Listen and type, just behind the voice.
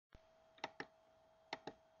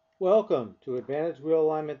Welcome to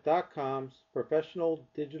AdvantageWheelAlignment.com's Professional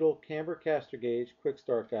Digital Camber Caster Gauge Quick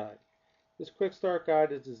Start Guide. This Quick Start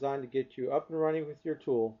Guide is designed to get you up and running with your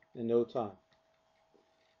tool in no time.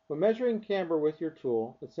 When measuring camber with your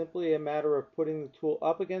tool, it's simply a matter of putting the tool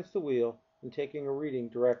up against the wheel and taking a reading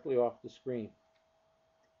directly off the screen.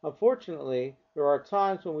 Unfortunately, there are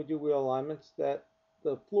times when we do wheel alignments that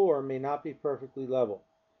the floor may not be perfectly level.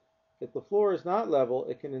 If the floor is not level,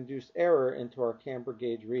 it can induce error into our camber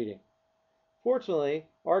gauge reading. Fortunately,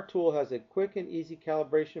 our tool has a quick and easy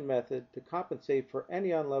calibration method to compensate for any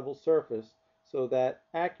unlevel surface so that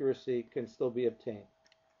accuracy can still be obtained.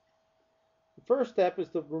 The first step is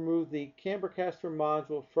to remove the Camber Caster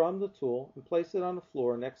module from the tool and place it on the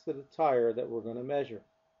floor next to the tire that we're going to measure.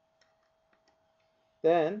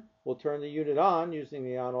 Then, we'll turn the unit on using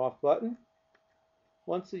the on-off button.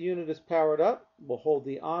 Once the unit is powered up, we'll hold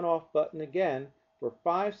the on-off button again for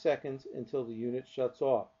 5 seconds until the unit shuts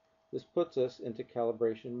off. This puts us into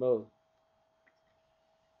calibration mode.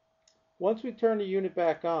 Once we turn the unit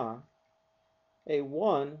back on, a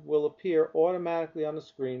 1 will appear automatically on the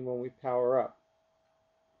screen when we power up.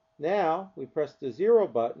 Now we press the 0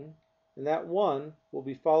 button and that 1 will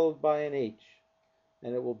be followed by an H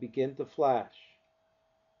and it will begin to flash.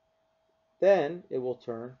 Then it will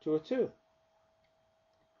turn to a 2.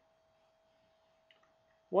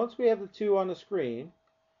 Once we have the 2 on the screen,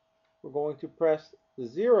 we're going to press the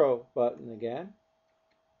 0 button again.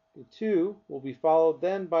 The 2 will be followed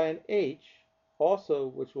then by an H, also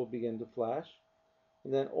which will begin to flash,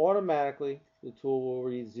 and then automatically the tool will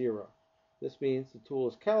read 0. This means the tool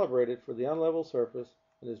is calibrated for the unlevel surface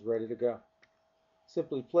and is ready to go.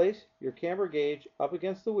 Simply place your camber gauge up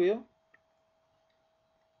against the wheel,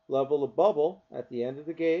 level the bubble at the end of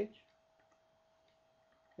the gauge,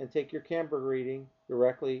 and take your camber reading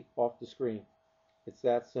directly off the screen. It's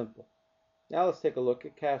that simple. Now let's take a look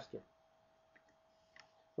at caster.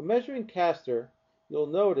 When measuring caster, you'll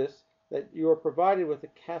notice that you are provided with a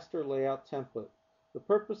caster layout template. The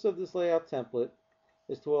purpose of this layout template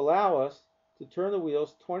is to allow us to turn the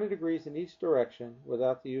wheels 20 degrees in each direction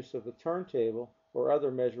without the use of a turntable or other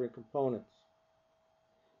measuring components.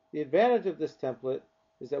 The advantage of this template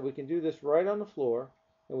is that we can do this right on the floor,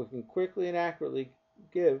 and we can quickly and accurately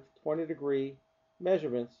give 20-degree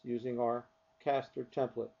measurements using our caster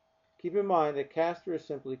template. Keep in mind that caster is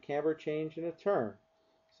simply camber change in a turn,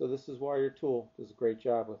 so this is why your tool does a great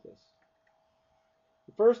job with this.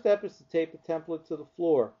 The first step is to tape the template to the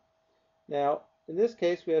floor. Now, in this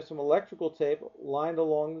case, we have some electrical tape lined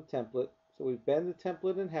along the template, so we bend the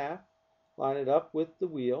template in half, line it up with the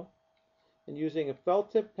wheel, and using a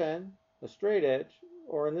felt tip pen, a straight edge,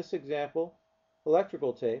 or in this example,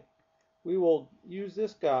 electrical tape, we will use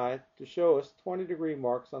this guide to show us 20-degree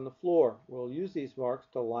marks on the floor. We'll use these marks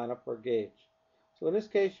to line up our gauge. So in this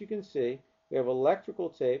case, you can see we have electrical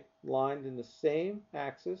tape lined in the same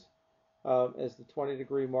axis as the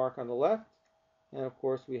 20-degree mark on the left, and of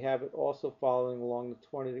course we have it also following along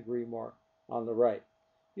the 20-degree mark on the right.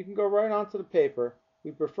 You can go right onto the paper.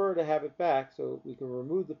 We prefer to have it back so we can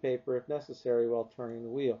remove the paper if necessary while turning the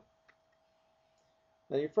wheel.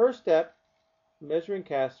 Now your first step measuring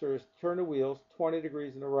caster is to turn the wheels 20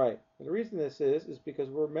 degrees in the right. And the reason this is because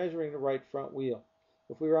we're measuring the right front wheel.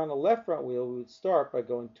 If we were on the left front wheel, we would start by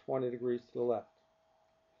going 20 degrees to the left.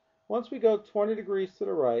 Once we go 20 degrees to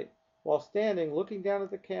the right, while standing looking down at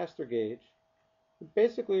the caster gauge, we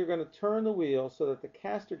basically are going to turn the wheel so that the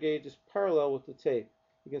caster gauge is parallel with the tape.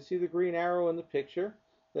 You can see the green arrow in the picture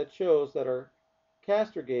that shows that our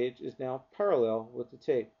caster gauge is now parallel with the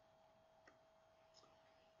tape.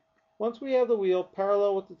 Once we have the wheel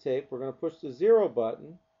parallel with the tape, we're going to push the 0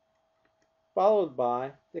 button, followed by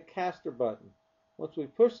the caster button. Once we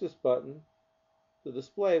push this button, the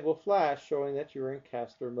display will flash showing that you're in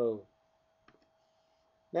caster mode.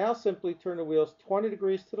 Now simply turn the wheels 20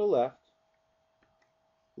 degrees to the left,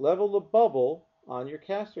 level the bubble on your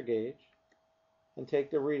caster gauge, and take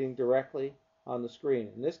the reading directly on the screen.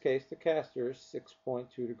 In this case, the caster is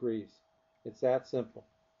 6.2 degrees. It's that simple.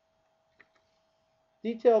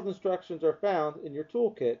 Detailed instructions are found in your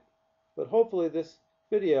toolkit, but hopefully this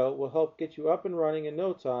video will help get you up and running in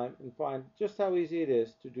no time and find just how easy it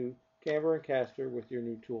is to do camber and caster with your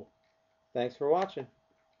new tool. Thanks for watching.